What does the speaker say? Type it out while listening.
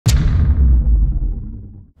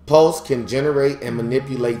Pulse can generate and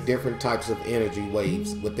manipulate different types of energy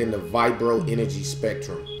waves within the vibro energy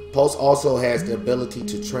spectrum. Pulse also has the ability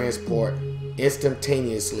to transport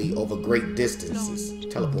instantaneously over great distances.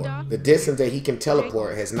 Teleport. The distance that he can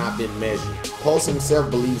teleport has not been measured. Pulse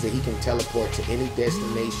himself believes that he can teleport to any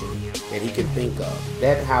destination that he can think of.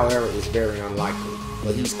 That, however, is very unlikely,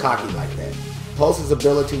 but he's cocky like that. Pulse's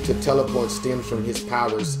ability to teleport stems from his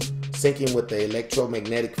powers syncing with the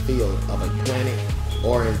electromagnetic field of a planet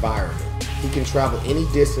or environment. He can travel any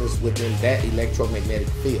distance within that electromagnetic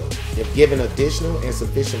field. If given additional and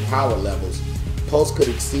sufficient power levels, Pulse could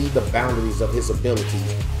exceed the boundaries of his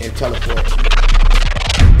abilities and teleport.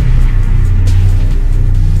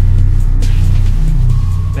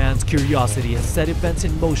 Man's curiosity has set events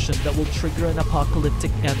in motion that will trigger an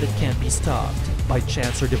apocalyptic end that can't be stopped. By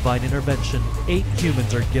chance or divine intervention, 8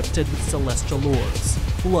 humans are gifted with celestial orbs.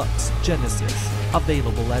 FLUX Genesis,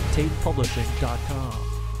 available at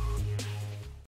TatePublishing.com.